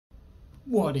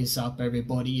What is up,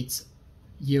 everybody? It's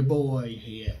your boy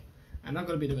here, and I've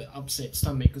got a bit of an upset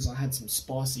stomach because I had some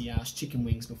spicy ass chicken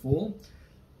wings before,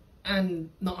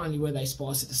 and not only were they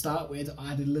spicy to start with,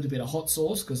 I added a little bit of hot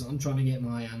sauce because I'm trying to get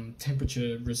my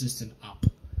temperature resistant up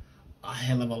a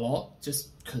hell of a lot,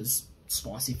 just because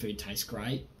spicy food tastes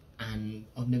great, and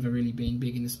I've never really been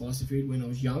big into spicy food when I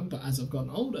was young, but as I've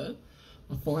gotten older,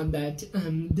 I find that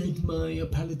my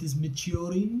palate is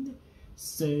maturing.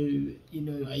 So, you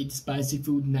know, I eat spicy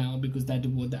food now because that's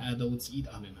what the adults eat.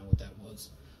 I don't know what that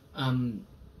was.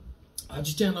 I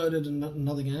just downloaded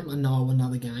another game. I know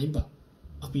another game, but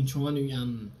I've been trying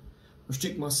to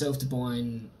restrict myself to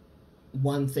buying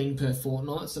one thing per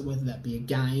fortnight. So whether that be a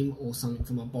game or something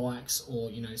for my bikes or,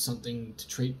 you know, something to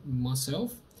treat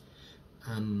myself.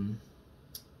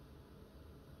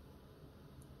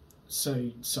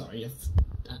 So, sorry if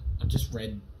I just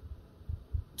read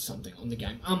something on the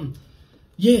game.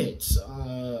 Yeah, it's,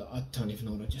 I don't even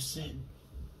know what I just said.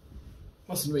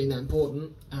 Mustn't be that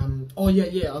important. Oh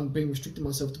yeah, I'm being restricting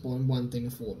myself to buying one thing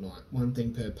a fortnight, one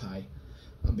thing per pay.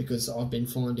 Because I've been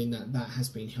finding that has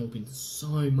been helping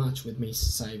so much with me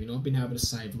saving. I've been able to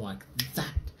save like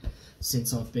that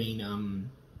since I've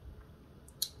been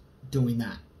doing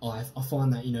that. I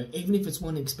find that, you know, even if it's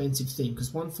one expensive thing,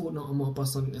 because one fortnight I might buy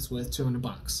something that's worth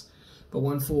 $200, but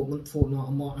one fortnight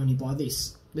I might only buy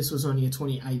this. This was only a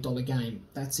 $28 game.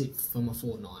 That's it for my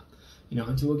fortnight. You know,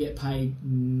 until I get paid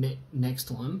next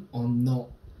time, I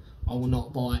will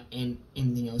not buy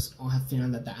anything else. I have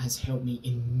found that has helped me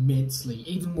immensely,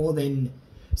 even more than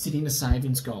setting a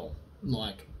savings goal.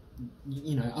 Like,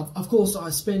 you know, of course I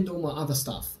spend all my other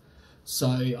stuff.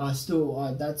 So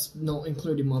that's not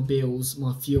including my bills,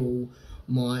 my fuel,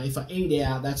 if I eat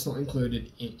out, that's not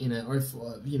included in it. Or if,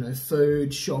 you know,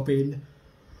 food, shopping,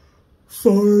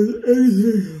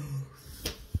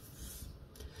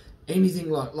 anything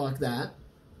like that.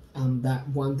 That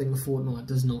one thing a fortnight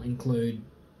does not include,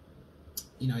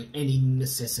 you know, any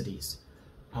necessities.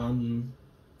 And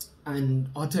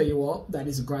I'll tell you what, that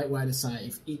is a great way to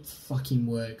save. It fucking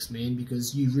works, man,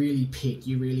 because you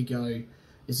really go,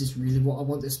 is this really what I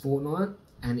want this fortnight?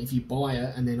 And if you buy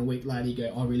it and then a week later you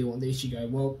go, I really want this, you go,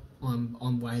 well,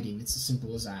 I'm waiting. It's as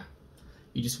simple as that.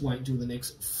 You just wait until the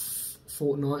next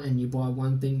fortnight and you buy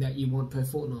one thing that you want per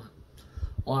fortnight.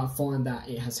 I find that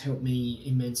it has helped me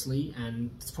immensely,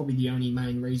 and it's probably the only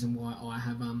main reason why I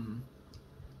have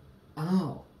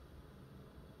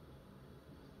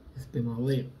it's been my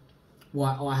lip.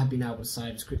 Why I have been able to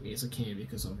save as quickly as I can,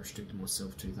 because I've restricted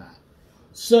myself to that.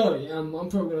 So I'm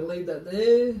probably going to leave that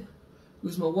there,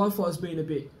 because my Wi-Fi's been a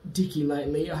bit dicky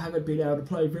lately. I haven't been able to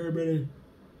play very many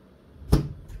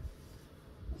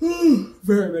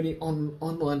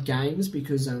online games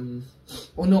because,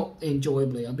 or not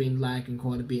enjoyably, I've been lagging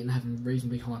quite a bit and having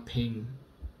reasonably high ping,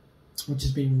 which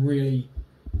has been really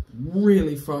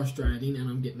frustrating, and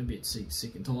I'm getting a bit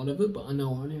sick and tired of it, but I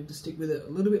know I only have to stick with it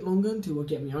a little bit longer until I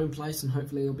get my own place, and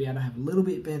hopefully I'll be able to have a little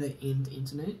bit better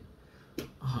internet,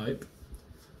 I hope.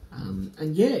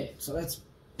 And yeah, so that's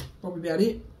probably about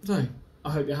it. So,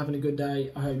 I hope you're having a good day.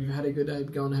 I hope you've had a good day.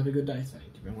 Go on and have a good day.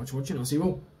 Thank you very much for watching. I'll see you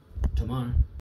all tomorrow.